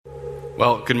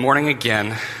Well, good morning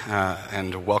again,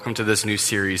 and welcome to this new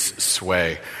series,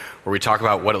 Sway, where we talk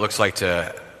about what it looks like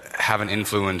to have an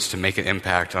influence, to make an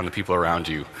impact on the people around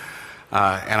you.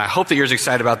 And I hope that you're as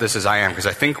excited about this as I am, because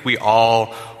I think we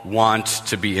all want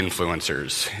to be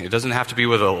influencers. It doesn't have to be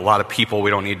with a lot of people.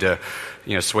 We don't need to,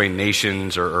 sway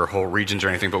nations or whole regions or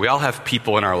anything, but we all have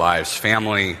people in our lives,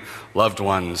 family, loved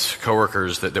ones,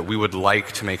 coworkers, that we would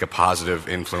like to make a positive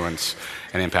influence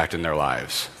and impact in their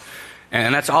lives.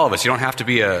 And that's all of us. You don't have to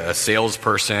be a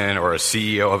salesperson or a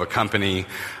CEO of a company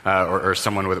or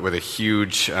someone with a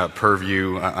huge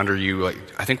purview under you.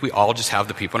 I think we all just have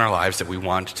the people in our lives that we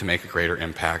want to make a greater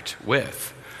impact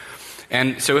with.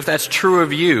 And so if that's true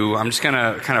of you, I'm just going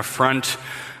to kind of front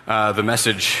the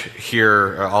message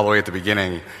here all the way at the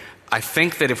beginning. I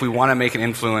think that if we want to make an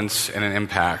influence and an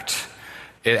impact,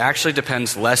 it actually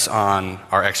depends less on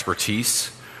our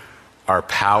expertise, our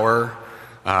power,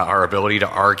 our ability to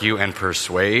argue and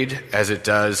persuade, as it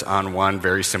does on one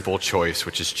very simple choice,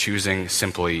 which is choosing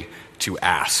simply to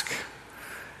ask.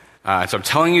 So I'm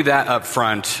telling you that up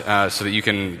front so that you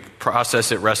can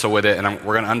process it, wrestle with it, and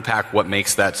we're going to unpack what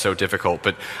makes that so difficult.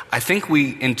 But I think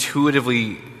we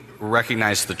intuitively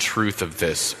recognize the truth of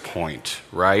this point,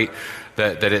 right?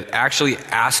 That it actually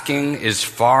asking is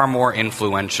far more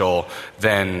influential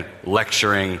than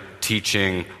lecturing,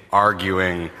 teaching,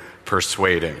 arguing,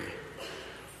 persuading.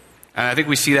 And I think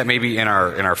we see that maybe in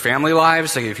our family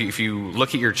lives. Like if you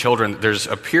look at your children, there's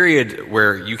a period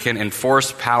where you can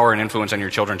enforce power and influence on your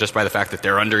children just by the fact that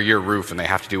they're under your roof and they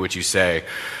have to do what you say.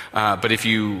 But if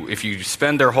you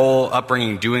spend their whole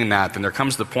upbringing doing that, then there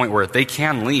comes the point where they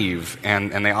can leave,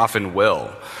 and they often will.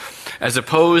 As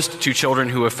opposed to children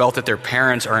who have felt that their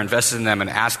parents are invested in them and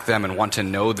ask them and want to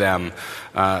know them,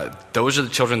 those are the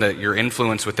children that your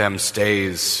influence with them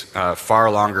stays far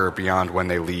longer beyond when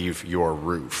they leave your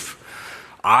roof.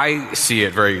 I see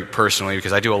it very personally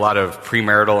because I do a lot of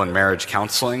premarital and marriage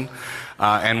counseling.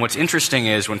 And what's interesting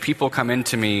is when people come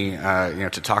into me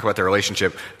to talk about their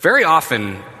relationship, very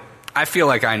often I feel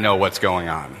like I know what's going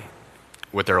on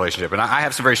with their relationship. And I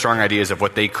have some very strong ideas of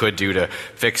what they could do to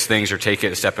fix things or take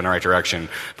it a step in the right direction.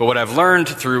 But what I've learned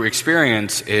through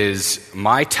experience is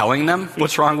my telling them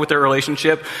what's wrong with their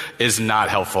relationship is not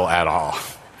helpful at all.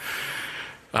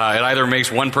 It either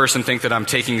makes one person think that I'm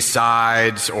taking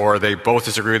sides, or they both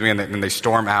disagree with me and they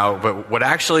storm out. But what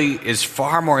actually is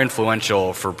far more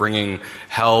influential for bringing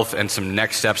health and some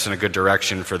next steps in a good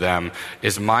direction for them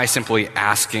is my simply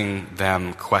asking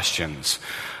them questions.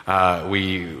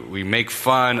 We make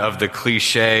fun of the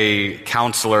cliche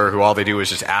counselor who all they do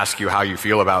is just ask you how you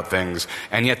feel about things.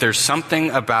 And yet there's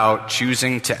something about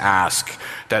choosing to ask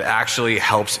that actually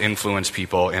helps influence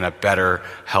people in a better,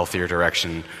 healthier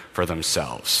direction for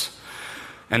themselves.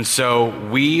 And so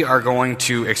we are going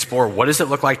to explore what does it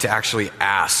look like to actually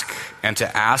ask, and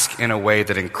to ask in a way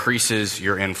that increases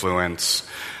your influence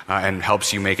and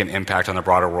helps you make an impact on the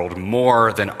broader world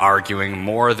more than arguing,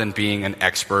 more than being an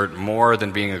expert, more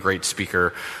than being a great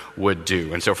speaker would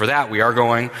do. And so for that, we are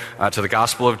going to the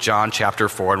Gospel of John, chapter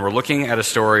 4, and we're looking at a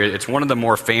story. It's one of the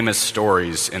more famous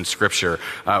stories in Scripture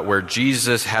where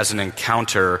Jesus has an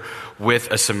encounter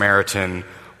with a Samaritan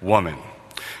woman.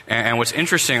 And what's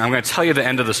interesting, I'm going to tell you the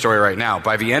end of the story right now.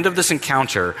 By the end of this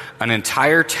encounter, an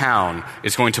entire town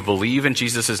is going to believe in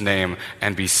Jesus' name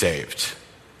and be saved.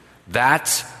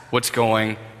 That's what's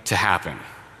going to happen.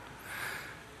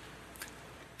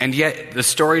 And yet, the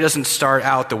story doesn't start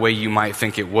out the way you might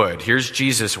think it would. Here's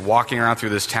Jesus walking around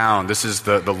through this town. This is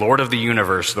the Lord of the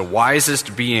universe, the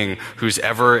wisest being who's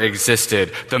ever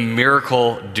existed, the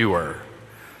miracle doer.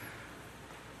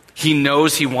 He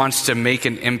knows he wants to make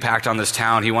an impact on this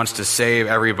town. He wants to save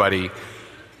everybody.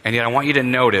 And yet I want you to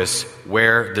notice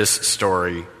where this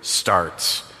story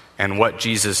starts and what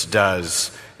Jesus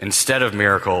does. Instead of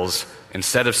miracles,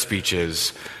 instead of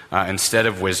speeches, instead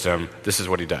of wisdom, this is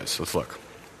what he does. Let's look.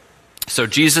 So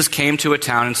Jesus came to a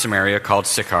town in Samaria called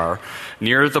Sychar,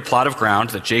 near the plot of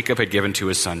ground that Jacob had given to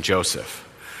his son Joseph.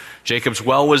 Jacob's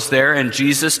well was there, and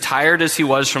Jesus, tired as he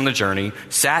was from the journey,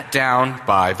 sat down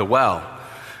by the well.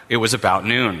 It was about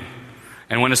noon.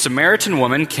 And when a Samaritan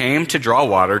woman came to draw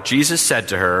water, Jesus said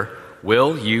to her,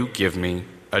 "Will you give me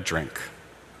a drink?"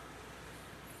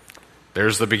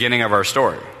 There's the beginning of our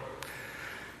story.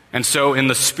 And so in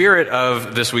the spirit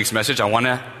of this week's message, I want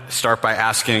to start by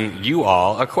asking you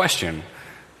all a question.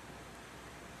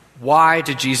 Why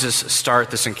did Jesus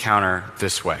start this encounter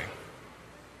this way?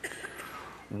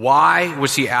 Why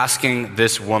was he asking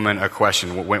this woman a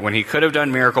question? When he could have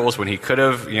done miracles, when he could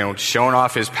have, shown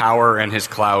off his power and his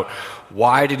clout,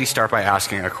 why did he start by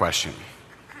asking a question?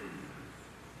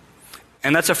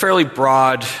 And that's a fairly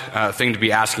broad thing to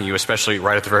be asking you, especially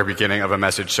right at the very beginning of a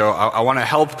message. So I want to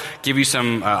help give you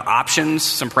some options,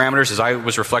 some parameters. As I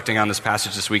was reflecting on this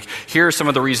passage this week, here are some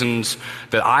of the reasons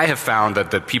that I have found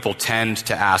that people tend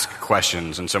to ask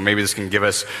questions. And so maybe this can give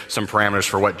us some parameters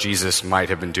for what Jesus might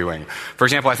have been doing. For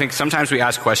example, I think sometimes we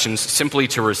ask questions simply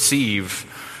to receive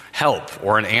help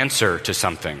or an answer to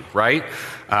something, right?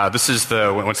 This is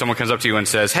when someone comes up to you and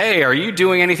says, "Hey, are you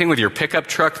doing anything with your pickup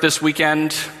truck this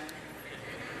weekend?"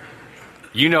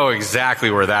 You know exactly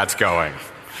where that's going.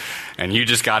 And you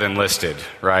just got enlisted,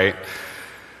 right?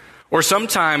 Or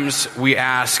sometimes we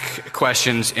ask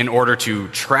questions in order to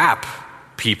trap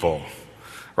people,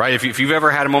 right? If you've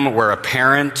ever had a moment where a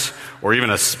parent or even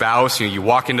a spouse, you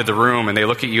walk into the room and they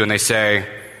look at you and they say,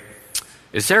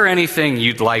 "Is there anything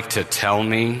you'd like to tell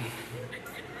me?"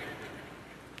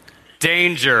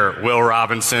 Danger, Will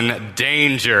Robinson,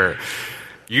 danger.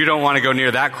 You don't want to go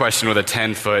near that question with a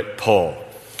 10-foot pole.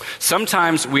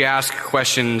 Sometimes we ask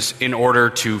questions in order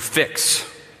to fix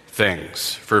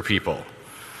things for people.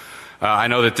 I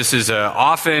know that this is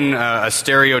often a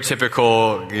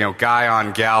stereotypical, guy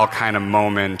on gal kind of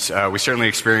moment. We certainly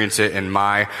experience it in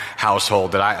my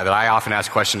household that I often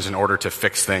ask questions in order to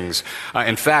fix things.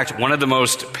 In fact, one of the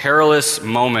most perilous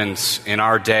moments in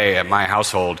our day at my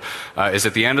household is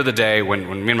at the end of the day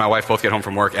when me and my wife both get home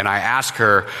from work and I ask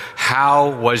her, "How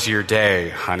was your day,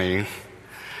 honey?"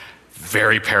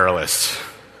 Very perilous.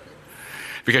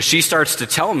 Because she starts to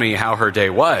tell me how her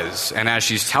day was. And as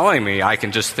she's telling me, I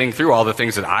can just think through all the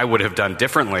things that I would have done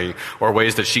differently or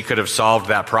ways that she could have solved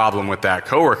that problem with that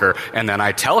coworker. And then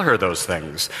I tell her those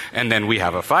things. And then we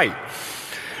have a fight.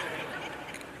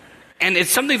 And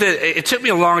it's something that it took me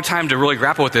a long time to really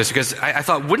grapple with this because I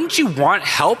thought, wouldn't you want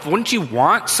help? Wouldn't you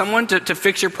want someone to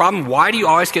fix your problem? Why do you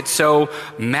always get so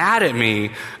mad at me,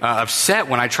 upset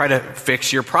when I try to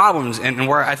fix your problems? And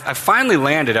where I finally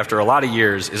landed after a lot of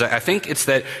years is I think it's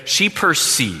that she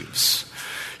perceives.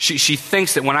 She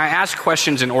thinks that when I ask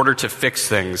questions in order to fix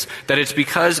things, that it's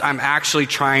because I'm actually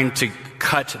trying to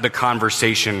cut the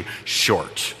conversation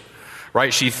short.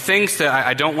 Right? She thinks that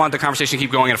I don't want the conversation to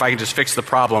keep going, and if I can just fix the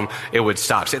problem, it would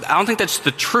stop. So I don't think that's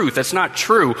the truth. That's not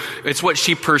true. It's what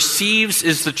she perceives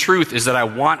is the truth, is that I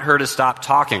want her to stop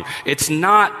talking. It's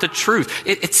not the truth.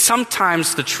 It's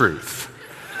sometimes the truth.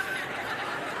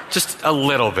 Just a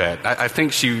little bit. I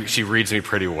think she reads me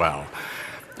pretty well.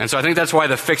 And so I think that's why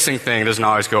the fixing thing doesn't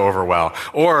always go over well.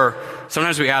 Or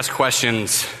sometimes we ask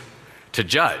questions to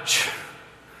judge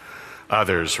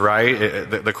others, right?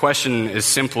 The question is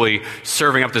simply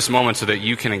serving up this moment so that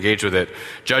you can engage with it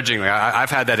judgingly. I've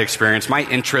had that experience. My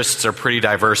interests are pretty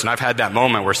diverse, and I've had that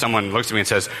moment where someone looks at me and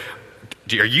says,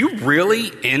 "Are you really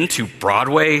into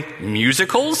Broadway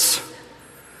musicals?"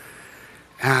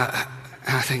 I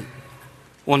think,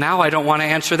 well, now I don't want to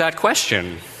answer that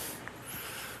question.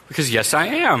 Because yes, I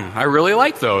am. I really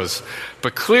like those.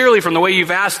 But clearly from the way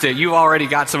you've asked it, you've already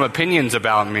got some opinions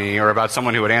about me or about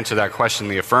someone who would answer that question in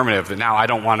the affirmative that now I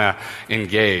don't want to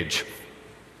engage.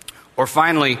 Or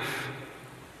finally,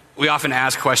 we often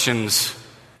ask questions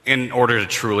in order to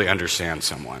truly understand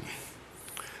someone.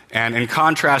 And in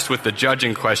contrast with the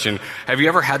judging question, have you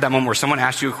ever had that moment where someone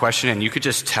asked you a question and you could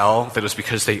just tell that it was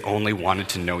because they only wanted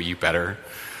to know you better?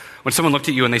 When someone looked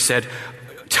at you and they said,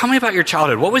 "Tell me about your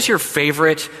childhood. What was your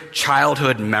favorite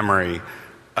childhood memory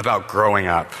about growing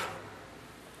up?"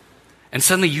 And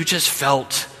suddenly you just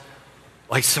felt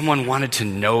like someone wanted to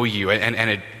know you, and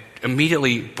it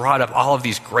immediately brought up all of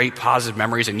these great positive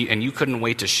memories, and you couldn't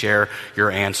wait to share your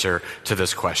answer to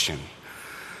this question.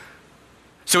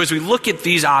 So as we look at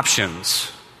these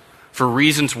options for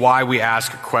reasons why we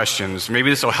ask questions, maybe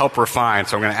this will help refine.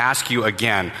 So I'm going to ask you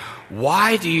again,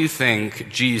 why do you think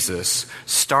Jesus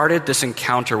started this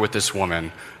encounter with this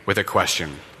woman with a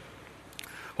question?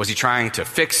 Was he trying to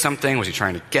fix something? Was he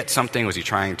trying to get something? Was he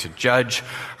trying to judge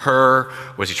her?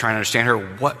 Was he trying to understand her?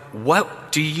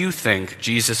 What do you think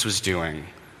Jesus was doing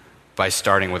by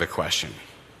starting with a question?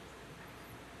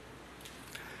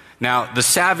 Now, the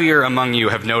savvier among you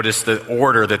have noticed the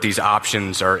order that these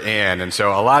options are in. And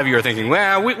so a lot of you are thinking,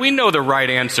 well, we know the right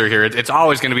answer here. It's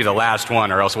always going to be the last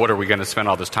one, or else what are we going to spend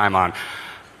all this time on?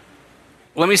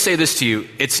 Let me say this to you.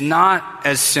 It's not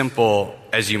as simple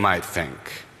as you might think.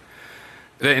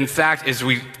 In fact, as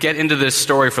we get into this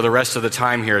story for the rest of the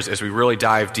time here, as we really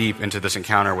dive deep into this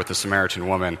encounter with the Samaritan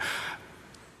woman,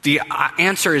 the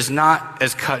answer is not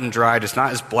as cut and dried. It's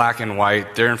not as black and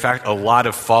white. There are, in fact, a lot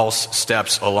of false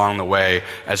steps along the way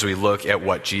as we look at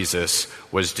what Jesus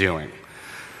was doing.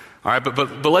 All right,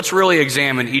 but let's really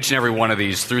examine each and every one of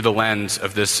these through the lens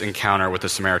of this encounter with the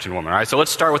Samaritan woman. All right, so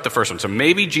let's start with the first one. So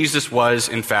maybe Jesus was,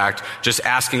 in fact, just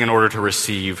asking in order to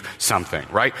receive something,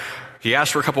 right? He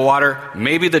asked for a cup of water.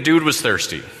 Maybe the dude was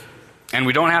thirsty. And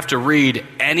we don't have to read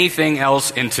anything else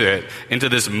into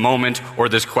this moment or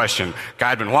this question. Guy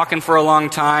had been walking for a long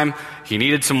time. He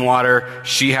needed some water.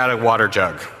 She had a water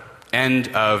jug. End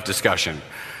of discussion.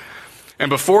 And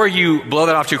before you blow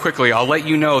that off too quickly, I'll let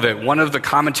you know that one of the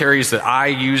commentaries that I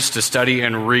use to study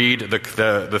and read,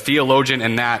 the theologian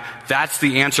in that's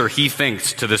the answer he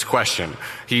thinks to this question.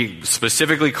 He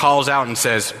specifically calls out and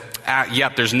says,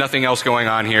 yep, there's nothing else going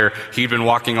on here. He'd been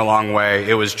walking a long way.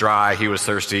 It was dry. He was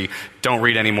thirsty. Don't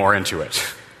read any more into it.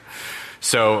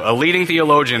 So a leading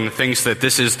theologian thinks that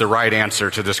this is the right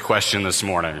answer to this question this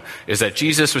morning, is that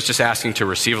Jesus was just asking to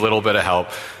receive a little bit of help.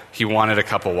 He wanted a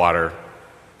cup of water.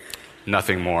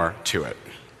 Nothing more to it.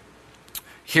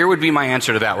 Here would be my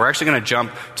answer to that. We're actually going to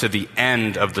jump to the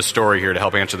end of the story here to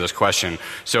help answer this question.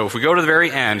 So if we go to the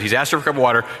very end, he's asked for a cup of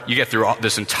water. You get through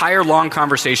this entire long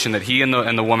conversation that he and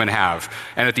the woman have.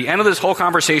 And at the end of this whole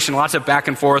conversation, lots of back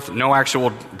and forth, no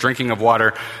actual drinking of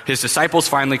water, his disciples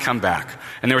finally come back.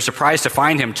 And they were surprised to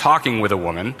find him talking with a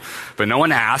woman. But no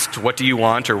one asked, what do you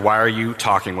want, or why are you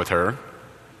talking with her?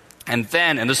 And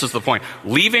then, and this is the point,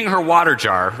 leaving her water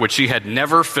jar, which she had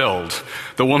never filled,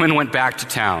 the woman went back to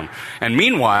town. And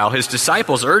meanwhile, his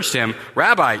disciples urged him,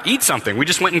 Rabbi, eat something. We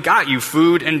just went and got you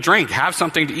food and drink. Have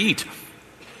something to eat.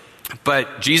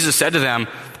 But Jesus said to them,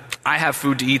 I have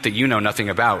food to eat that you know nothing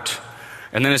about.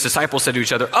 And then his disciples said to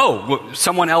each other,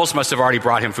 someone else must have already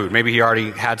brought him food. Maybe he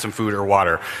already had some food or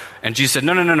water. And Jesus said,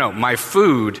 no. My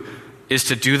food is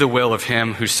to do the will of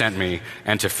him who sent me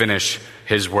and to finish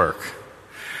his work.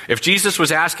 If Jesus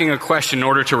was asking a question in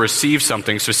order to receive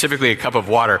something, specifically a cup of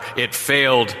water, it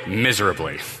failed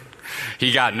miserably.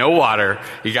 He got no water,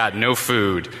 he got no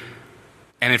food,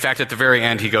 and in fact, at the very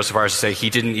end, he goes so far as to say he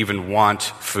didn't even want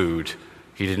food.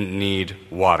 He didn't need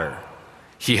water.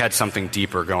 He had something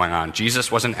deeper going on.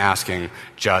 Jesus wasn't asking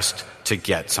just to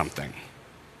get something.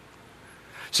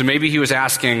 So maybe he was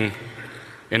asking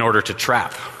in order to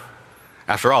trap.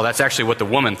 After all, that's actually what the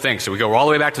woman thinks. So we go all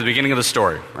the way back to the beginning of the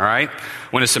story, all right?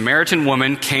 When a Samaritan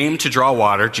woman came to draw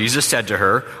water, Jesus said to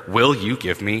her, will you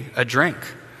give me a drink?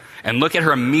 And look at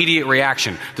her immediate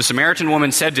reaction. The Samaritan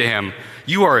woman said to him,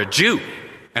 you are a Jew,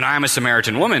 and I am a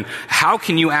Samaritan woman. How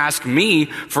can you ask me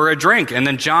for a drink? And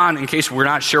then John, in case we're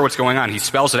not sure what's going on, he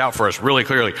spells it out for us really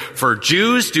clearly. For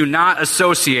Jews do not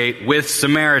associate with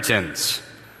Samaritans.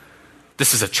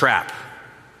 This is a trap.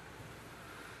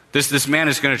 This man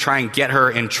is going to try and get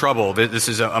her in trouble. This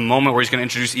is a moment where he's going to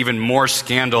introduce even more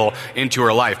scandal into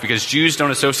her life because Jews don't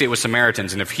associate with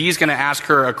Samaritans. And if he's going to ask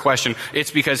her a question,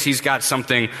 it's because he's got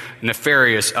something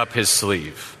nefarious up his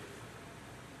sleeve.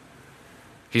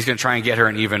 He's going to try and get her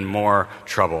in even more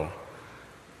trouble.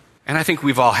 And I think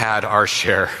we've all had our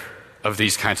share of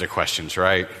these kinds of questions,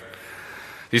 right?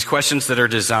 These questions that are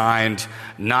designed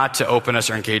not to open us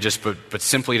or engage us, but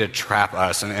simply to trap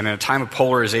us. And in a time of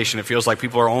polarization, it feels like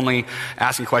people are only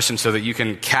asking questions so that you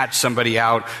can catch somebody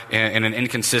out in an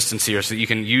inconsistency or so that you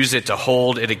can use it to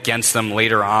hold it against them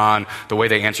later on the way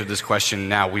they answered this question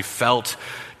now. We felt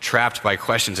trapped by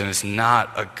questions, and it's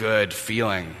not a good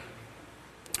feeling.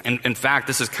 In fact,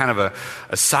 this is kind of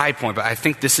a side point, but I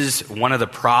think this is one of the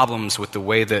problems with the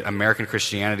way that American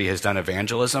Christianity has done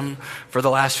evangelism for the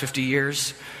last 50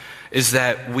 years, is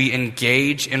that we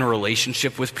engage in a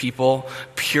relationship with people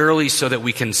purely so that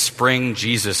we can spring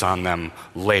Jesus on them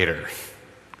later,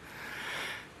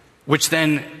 which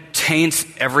then taints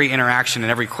every interaction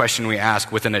and every question we ask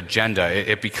with an agenda.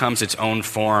 It becomes its own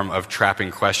form of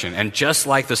trapping question. And just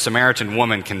like the Samaritan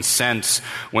woman can sense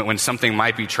when something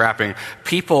might be trapping,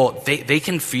 people, they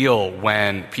can feel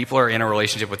when people are in a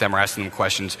relationship with them or asking them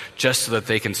questions just so that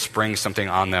they can spring something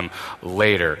on them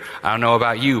later. I don't know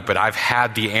about you, but I've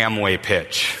had the Amway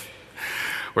pitch.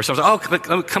 Where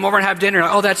someone's come over and have dinner.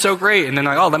 Oh, that's so great. And then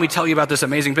let me tell you about this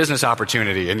amazing business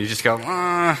opportunity. And you just go,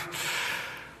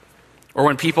 Or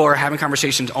when people are having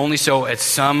conversations only so at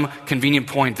some convenient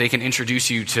point they can introduce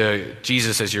you to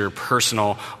Jesus as your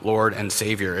personal Lord and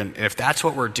Savior. And if that's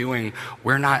what we're doing,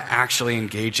 we're not actually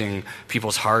engaging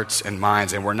people's hearts and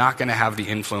minds, and we're not going to have the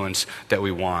influence that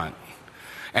we want.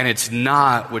 And it's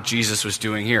not what Jesus was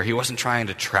doing here. He wasn't trying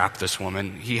to trap this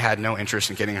woman. He had no interest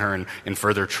in getting her in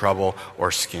further trouble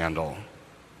or scandal.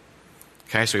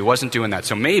 Okay, so he wasn't doing that.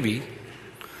 So maybe,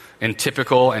 in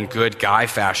typical and good guy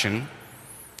fashion,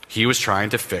 he was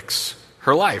trying to fix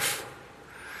her life.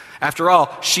 After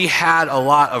all, she had a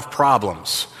lot of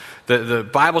problems. The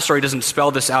Bible story doesn't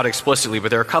spell this out explicitly,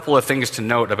 but there are a couple of things to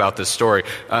note about this story.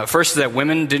 First is that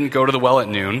women didn't go to the well at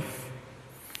noon,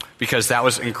 because that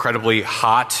was incredibly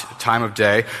hot time of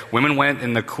day. Women went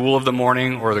in the cool of the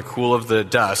morning or the cool of the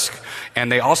dusk,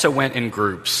 and they also went in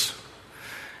groups.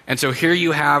 And so here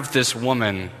you have this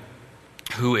woman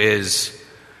who is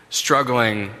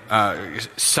struggling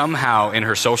somehow in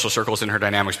her social circles, in her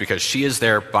dynamics, because she is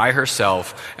there by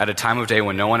herself at a time of day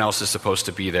when no one else is supposed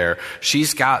to be there.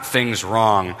 She's got things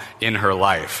wrong in her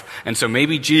life. And so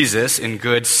maybe Jesus, in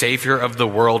good Savior of the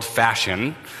world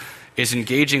fashion, is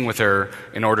engaging with her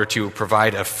in order to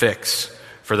provide a fix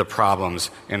for the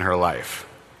problems in her life.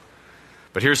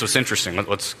 But here's what's interesting.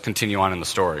 Let's continue on in the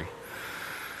story.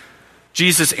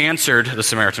 Jesus answered the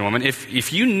Samaritan woman,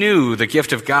 if you knew the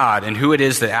gift of God and who it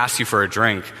is that asks you for a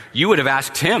drink, you would have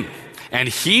asked him, and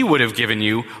he would have given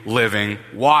you living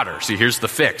water. See, here's the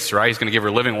fix, right? He's going to give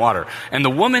her living water. And the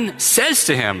woman says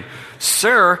to him,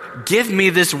 Sir, give me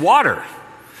this water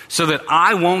so that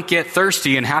I won't get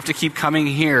thirsty and have to keep coming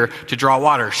here to draw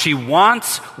water. She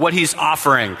wants what he's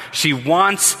offering. She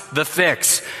wants the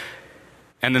fix.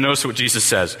 And then notice what Jesus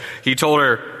says. He told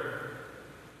her,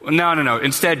 no.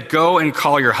 Instead, go and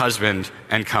call your husband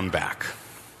and come back.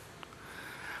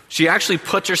 She actually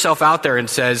puts herself out there and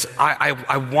says,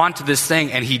 I want this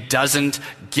thing, and he doesn't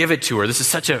give it to her. This is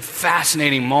such a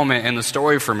fascinating moment in the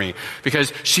story for me,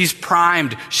 because she's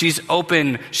primed, she's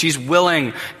open, she's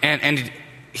willing, and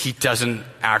he doesn't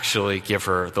actually give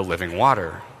her the living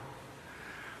water.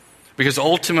 Because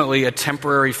ultimately, a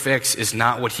temporary fix is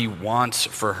not what he wants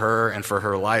for her and for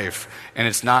her life. And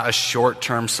it's not a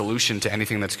short-term solution to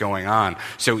anything that's going on.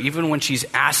 So even when she's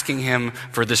asking him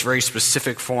for this very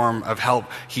specific form of help,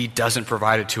 he doesn't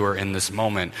provide it to her in this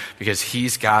moment, because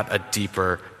he's got a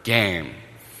deeper game.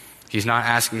 He's not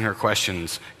asking her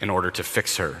questions in order to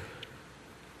fix her.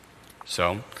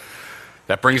 So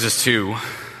that brings us to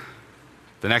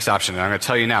the next option, and I'm going to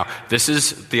tell you now, this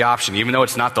is the option, even though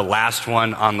it's not the last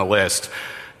one on the list,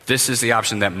 this is the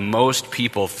option that most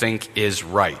people think is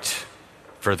right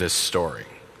for this story.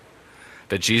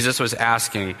 That Jesus was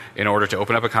asking in order to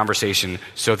open up a conversation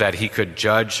so that he could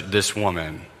judge this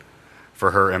woman for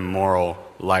her immoral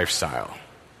lifestyle.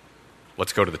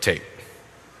 Let's go to the tape.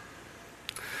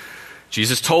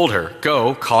 Jesus told her,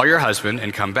 Go, call your husband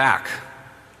and come back.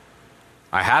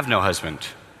 I have no husband,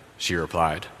 she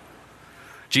replied.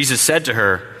 Jesus said to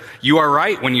her, You are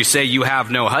right when you say you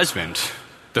have no husband.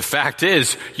 The fact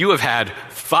is, you have had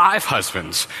 5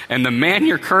 husbands, and the man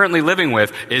you're currently living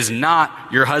with is not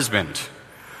your husband.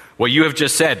 What you have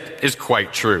just said is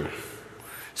quite true.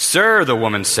 Sir, the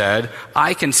woman said,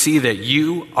 I can see that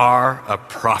you are a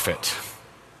prophet.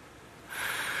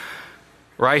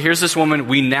 Right, here's this woman.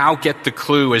 We now get the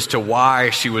clue as to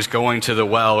why she was going to the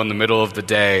well in the middle of the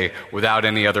day without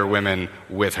any other women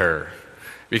with her.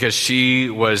 Because she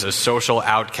was a social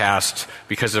outcast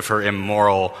because of her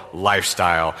immoral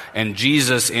lifestyle. And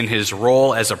Jesus, in his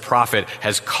role as a prophet,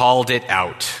 has called it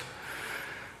out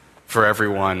for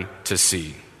everyone to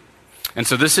see. And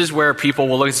so this is where people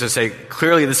will look and say,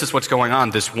 clearly this is what's going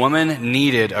on. This woman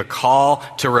needed a call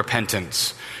to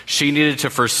repentance. She needed to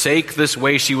forsake this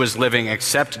way she was living,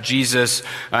 accept Jesus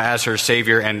as her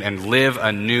Savior, and live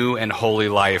a new and holy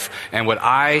life. And what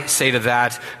I say to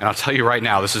that, and I'll tell you right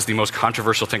now, this is the most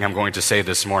controversial thing I'm going to say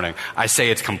this morning. I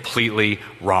say it's completely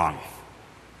wrong.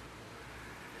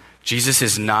 Jesus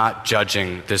is not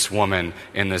judging this woman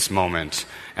in this moment.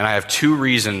 And I have 2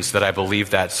 reasons that I believe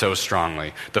that so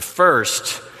strongly. The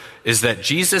first is that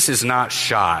Jesus is not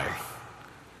shy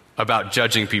about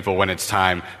judging people when it's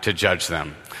time to judge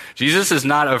them. Jesus is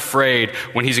not afraid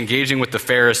when he's engaging with the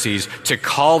Pharisees to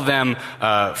call them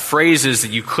phrases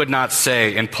that you could not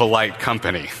say in polite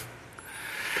company.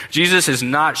 Jesus is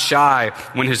not shy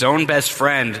when his own best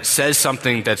friend says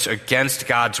something that's against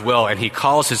God's will, and he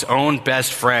calls his own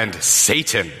best friend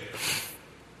Satan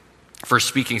for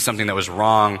speaking something that was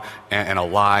wrong and a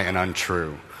lie and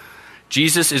untrue.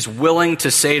 Jesus is willing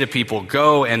to say to people,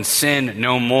 Go and sin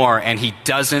no more, and he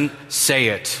doesn't say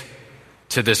it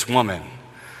to this woman.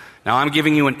 Now, I'm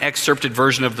giving you an excerpted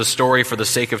version of the story for the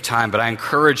sake of time, but I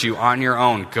encourage you on your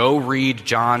own, go read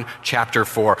John chapter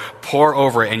 4, pore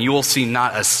over it, and you will see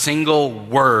not a single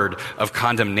word of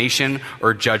condemnation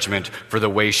or judgment for the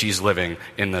way she's living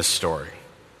in this story.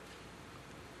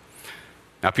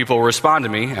 Now, people will respond to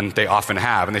me, and they often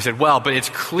have, and they said, well, but it's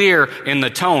clear in the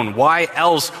tone. Why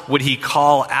else would he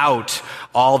call out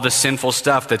all the sinful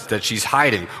stuff that she's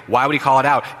hiding? Why would he call it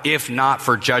out if not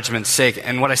for judgment's sake?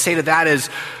 And what I say to that is,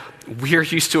 we're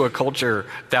used to a culture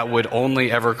that would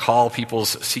only ever call people's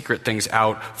secret things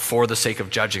out for the sake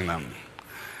of judging them.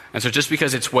 And so just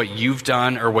because it's what you've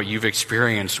done or what you've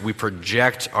experienced, we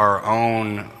project our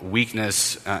own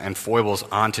weakness and foibles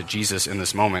onto Jesus in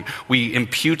this moment. We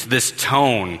impute this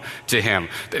tone to him,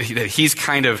 that he's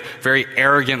kind of very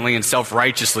arrogantly and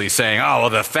self-righteously saying, oh, well,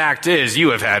 the fact is you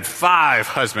have had 5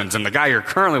 husbands, and the guy you're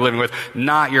currently living with,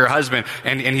 not your husband.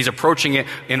 And he's approaching it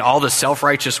in all the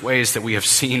self-righteous ways that we have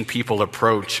seen people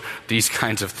approach these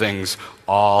kinds of things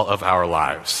all of our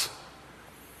lives.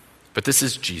 But this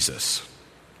is Jesus.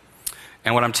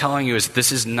 And what I'm telling you is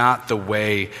this is not the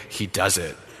way he does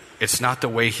it. It's not the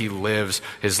way he lives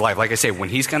his life. Like I say, when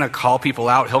he's going to call people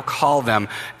out, he'll call them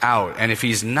out. And if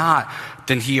he's not,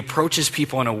 then he approaches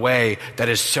people in a way that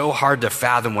is so hard to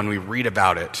fathom when we read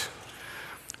about it.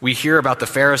 We hear about the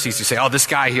Pharisees who say, oh, this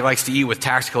guy, he likes to eat with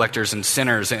tax collectors and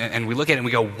sinners. And we look at it and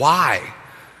we go, why?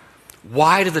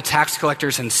 Why do the tax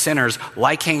collectors and sinners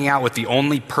like hanging out with the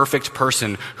only perfect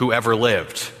person who ever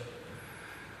lived?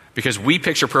 Because we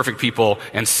picture perfect people,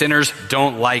 and sinners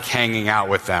don't like hanging out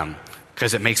with them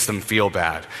because it makes them feel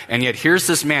bad. And yet here's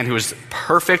this man who is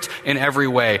perfect in every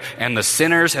way, and the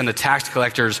sinners and the tax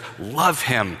collectors love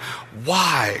him.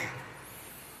 Why?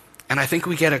 And I think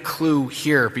we get a clue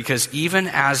here, because even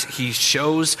as he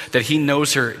shows that he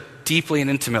knows her deeply and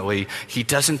intimately, he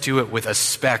doesn't do it with a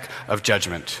speck of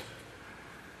judgment.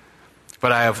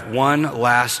 But I have one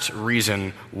last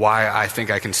reason why I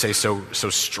think I can say so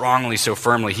strongly, so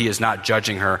firmly, he is not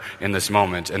judging her in this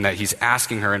moment, and that he's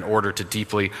asking her in order to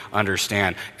deeply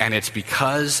understand. And it's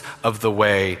because of the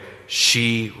way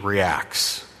she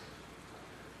reacts.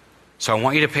 So I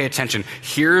want you to pay attention.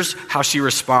 Here's how she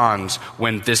responds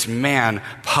when this man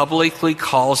publicly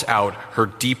calls out her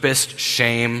deepest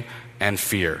shame and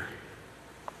fear.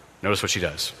 Notice what she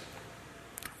does.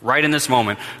 Right in this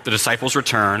moment, the disciples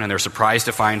return, and they're surprised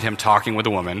to find him talking with a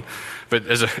woman. But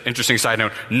as an interesting side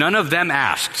note, none of them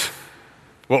asked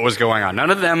what was going on.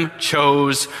 None of them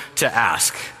chose to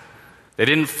ask. They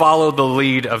didn't follow the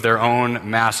lead of their own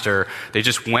master. They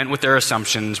just went with their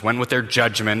assumptions, went with their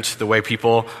judgment, the way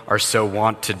people are so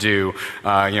wont to do.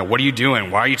 What are you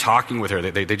doing? Why are you talking with her?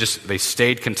 They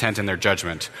stayed content in their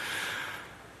judgment.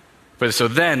 But so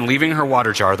then, leaving her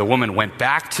water jar, the woman went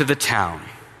back to the town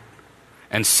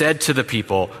and said to the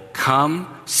people, come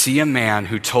see a man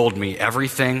who told me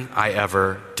everything I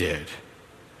ever did.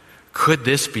 Could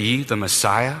this be the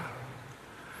Messiah?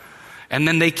 And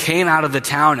then they came out of the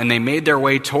town and they made their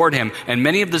way toward him. And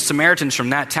many of the Samaritans from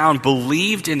that town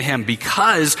believed in him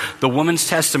because the woman's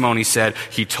testimony said,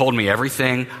 he told me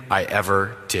everything I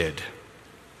ever did.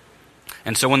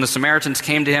 And so when the Samaritans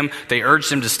came to him, they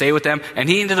urged him to stay with them, and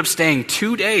he ended up staying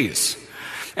 2 days.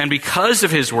 And because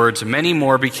of his words, many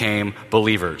more became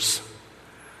believers.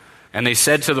 And they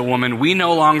said to the woman, we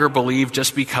no longer believe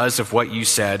just because of what you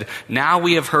said. Now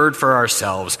we have heard for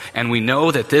ourselves, and we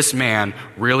know that this man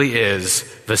really is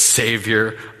the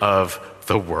Savior of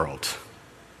the world.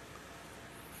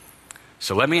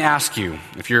 So let me ask you,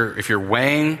 if you're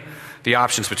weighing the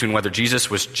options between whether Jesus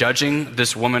was judging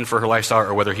this woman for her lifestyle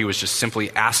or whether he was just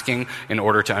simply asking in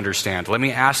order to understand, let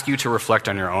me ask you to reflect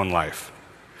on your own life.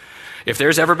 If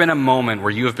there's ever been a moment where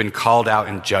you have been called out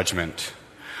in judgment,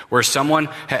 where someone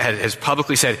has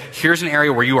publicly said, here's an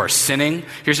area where you are sinning,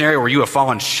 here's an area where you have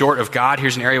fallen short of God,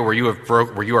 here's an area where you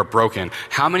are broken,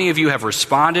 how many of you have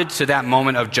responded to that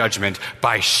moment of judgment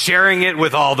by sharing it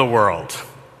with all the world?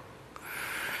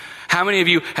 How many of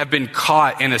you have been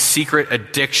caught in a secret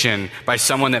addiction by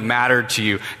someone that mattered to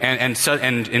you, and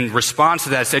in response to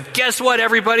that said, guess what,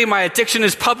 everybody, my addiction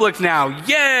is public now,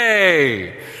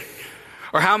 yay!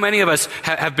 Or how many of us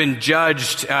have been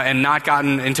judged and not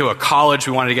gotten into a college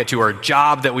we wanted to get to, or a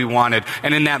job that we wanted,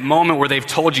 and in that moment where they've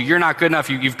told you you're not good enough,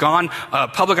 you've gone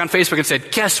public on Facebook and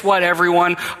said, guess what,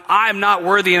 everyone, I'm not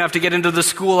worthy enough to get into the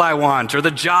school I want or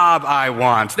the job I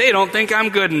want. They don't think I'm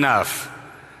good enough.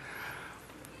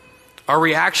 Our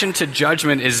reaction to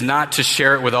judgment is not to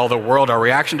share it with all the world. Our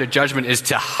reaction to judgment is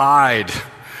to hide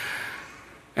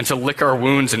and to lick our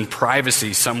wounds in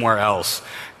privacy somewhere else.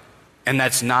 And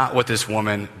that's not what this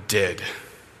woman did.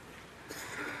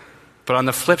 But on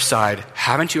the flip side,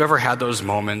 haven't you ever had those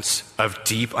moments of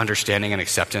deep understanding and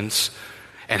acceptance?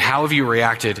 And how have you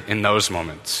reacted in those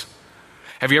moments?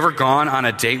 Have you ever gone on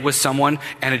a date with someone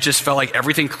and it just felt like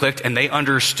everything clicked and they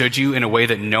understood you in a way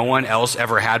that no one else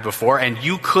ever had before, and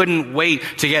you couldn't wait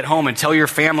to get home and tell your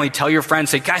family, tell your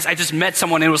friends, say, guys, I just met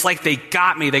someone and it was like they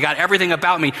got me, they got everything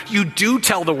about me. You do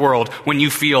tell the world when you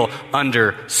feel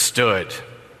understood.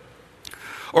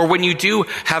 Or when you do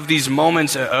have these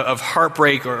moments of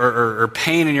heartbreak or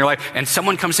pain in your life, and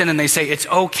someone comes in and they say, it's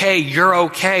okay, you're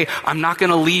okay, I'm not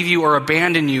going to leave you or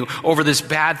abandon you over this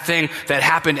bad thing that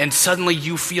happened, and suddenly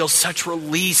you feel such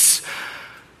release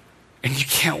And you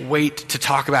can't wait to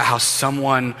talk about how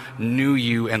someone knew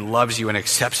you and loves you and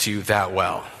accepts you that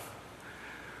well.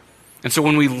 And so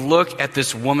when we look at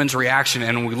this woman's reaction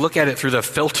and we look at it through the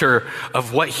filter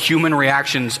of what human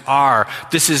reactions are,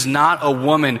 this is not a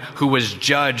woman who was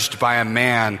judged by a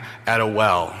man at a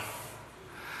well.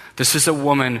 This is a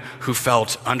woman who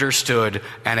felt understood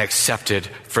and accepted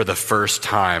for the first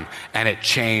time, and it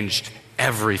changed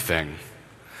everything.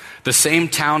 The same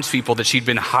townspeople that she'd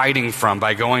been hiding from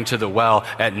by going to the well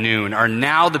at noon are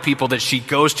now the people that she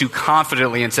goes to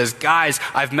confidently and says, guys,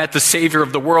 I've met the Savior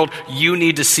of the world. You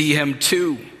need to see him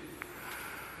too.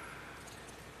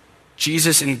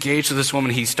 Jesus engaged with this woman.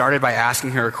 He started by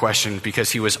asking her a question because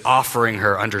he was offering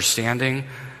her understanding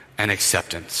and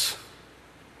acceptance.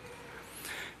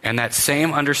 And that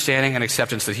same understanding and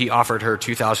acceptance that he offered her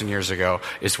 2,000 years ago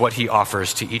is what he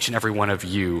offers to each and every one of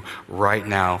you right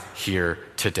now, here,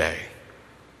 today.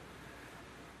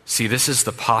 See, this is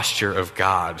the posture of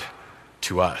God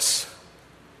to us.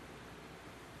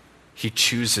 He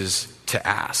chooses to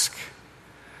ask.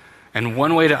 And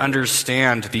one way to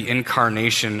understand the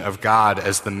incarnation of God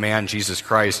as the man Jesus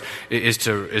Christ is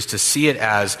to see it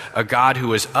as a God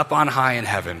who is up on high in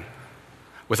heaven,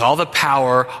 with all the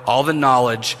power, all the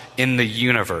knowledge in the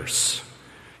universe.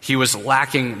 He was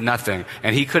lacking nothing.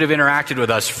 And he could have interacted with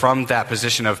us from that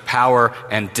position of power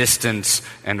and distance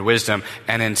and wisdom.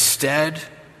 And instead,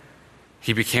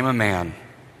 he became a man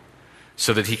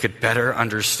so that he could better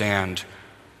understand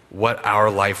what our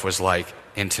life was like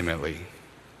intimately.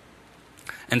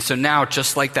 And so now,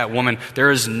 just like that woman, there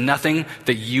is nothing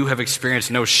that you have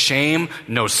experienced, no shame,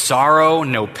 no sorrow,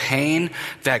 no pain,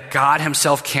 that God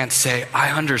himself can't say, I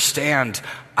understand,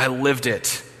 I lived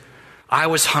it. I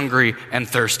was hungry and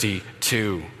thirsty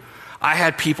too. I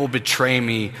had people betray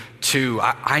me too.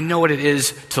 I know what it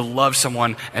is to love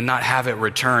someone and not have it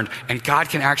returned. And God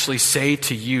can actually say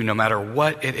to you, no matter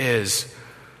what it is,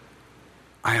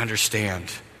 I understand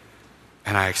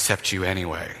and I accept you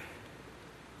anyway.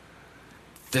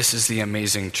 This is the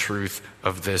amazing truth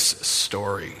of this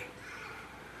story.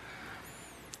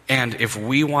 And if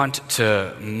we want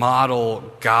to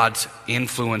model God's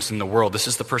influence in the world, this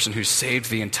is the person who saved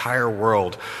the entire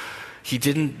world. He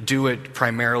didn't do it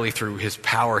primarily through his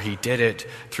power. He did it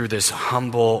through this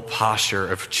humble posture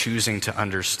of choosing to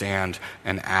understand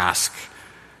and ask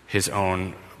his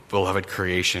own beloved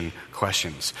creation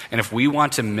questions. And if we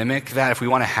want to mimic that, if we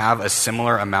want to have a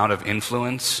similar amount of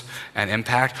influence and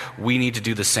impact, we need to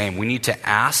do the same. We need to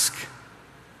ask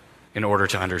in order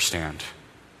to understand.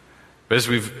 But as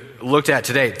we've looked at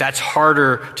today, that's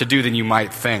harder to do than you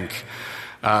might think.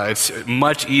 It's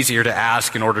much easier to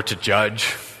ask in order to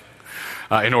judge,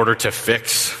 in order to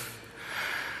fix.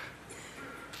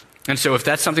 And so if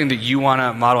that's something that you want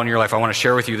to model in your life, I want to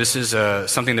share with you, this is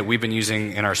something that we've been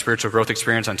using in our spiritual growth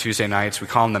experience on Tuesday nights. We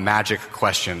call them the magic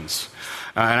questions.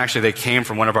 And actually they came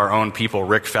from one of our own people.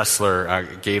 Rick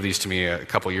Fessler gave these to me a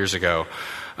couple years ago.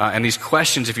 And these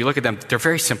questions, if you look at them, they're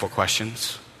very simple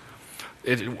questions.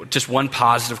 Just one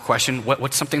positive question.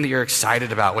 What's something that you're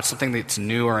excited about? What's something that's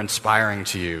new or inspiring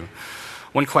to you?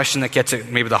 One question that gets at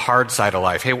maybe the hard side of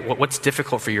life. Hey, what's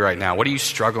difficult for you right now? What are you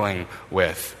struggling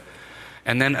with?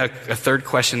 And then a third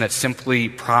question that simply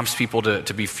prompts people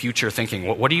to be future thinking.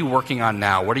 What are you working on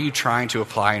now? What are you trying to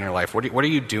apply in your life? What are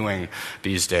you doing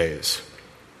these days?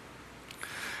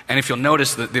 And if you'll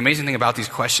notice, the amazing thing about these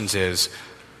questions is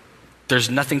there's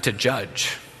nothing to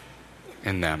judge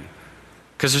in them.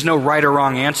 Because there's no right or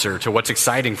wrong answer to what's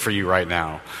exciting for you right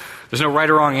now. There's no right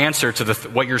or wrong answer to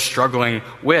what you're struggling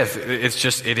with. It's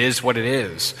just, it is what it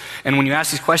is. And when you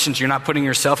ask these questions, you're not putting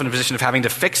yourself in a position of having to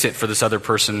fix it for this other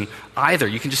person either.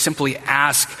 You can just simply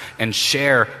ask and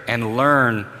share and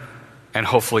learn and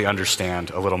hopefully understand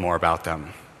a little more about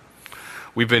them.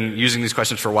 We've been using these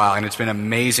questions for a while, and it's been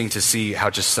amazing to see how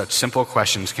just such simple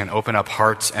questions can open up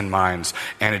hearts and minds.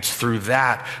 And it's through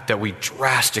that we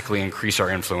drastically increase our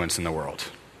influence in the world.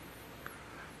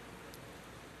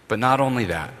 But not only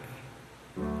that,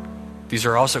 these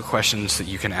are also questions that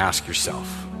you can ask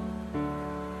yourself.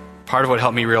 Part of what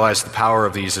helped me realize the power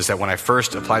of these is that when I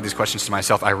first applied these questions to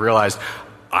myself, I realized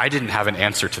I didn't have an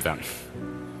answer to them.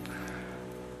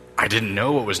 I didn't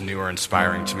know what was new or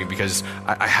inspiring to me because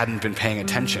I hadn't been paying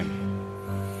attention.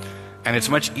 And it's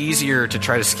much easier to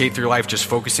try to skate through life just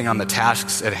focusing on the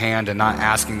tasks at hand and not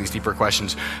asking these deeper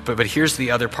questions. But here's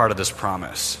the other part of this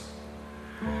promise.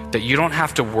 That you don't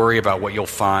have to worry about what you'll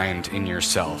find in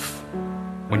yourself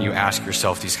when you ask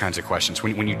yourself these kinds of questions.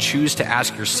 When you choose to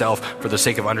ask yourself for the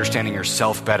sake of understanding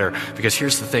yourself better. Because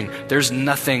here's the thing, there's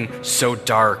nothing so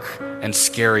dark and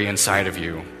scary inside of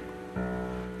you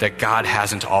that God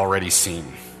hasn't already seen.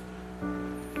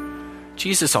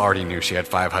 Jesus already knew she had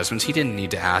 5 husbands. He didn't need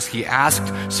to ask. He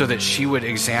asked so that she would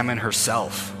examine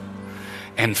herself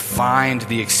and find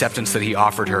the acceptance that he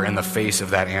offered her in the face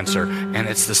of that answer. And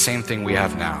it's the same thing we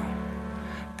have now.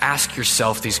 Ask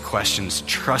yourself these questions,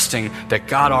 trusting that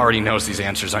God already knows these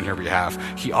answers on your behalf.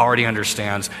 He already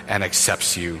understands and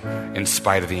accepts you in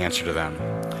spite of the answer to them.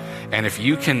 And if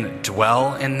you can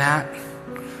dwell in that,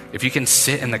 if you can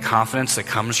sit in the confidence that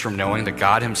comes from knowing that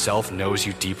God himself knows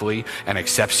you deeply and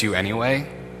accepts you anyway,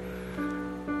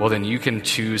 well, then you can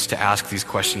choose to ask these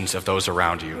questions of those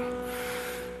around you.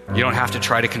 You don't have to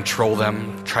try to control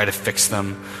them, try to fix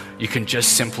them. You can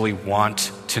just simply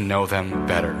want to know them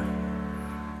better.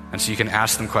 And so you can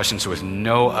ask them questions with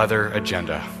no other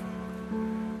agenda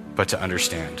but to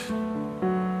understand.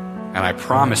 And I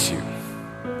promise you,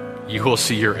 you will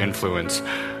see your influence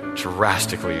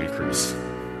drastically increase.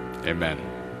 Amen.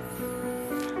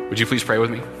 Would you please pray with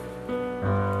me?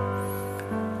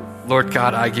 Lord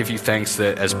God, I give you thanks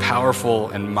that as powerful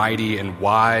and mighty and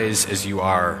wise as you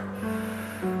are,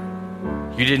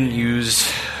 you didn't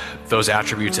use those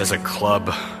attributes as a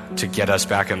club to get us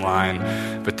back in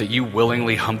line, but that you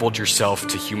willingly humbled yourself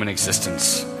to human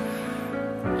existence.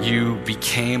 You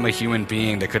became a human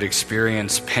being that could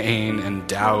experience pain and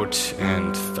doubt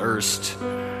and thirst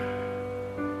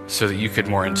so that you could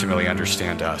more intimately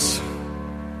understand us.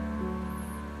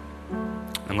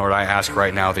 And Lord, I ask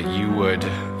right now that you would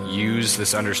use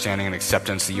this understanding and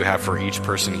acceptance that you have for each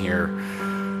person here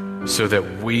so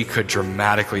that we could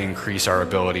dramatically increase our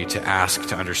ability to ask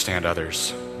to understand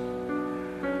others.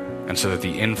 And so that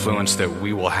the influence that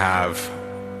we will have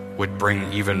would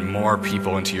bring even more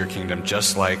people into your kingdom,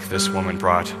 just like this woman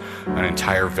brought an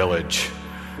entire village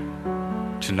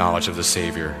to knowledge of the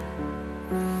Savior.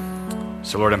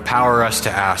 So Lord, empower us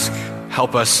to ask.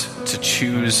 Help us to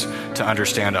choose to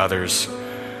understand others.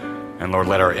 And Lord,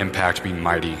 let our impact be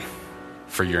mighty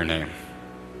for your name.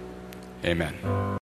 Amen.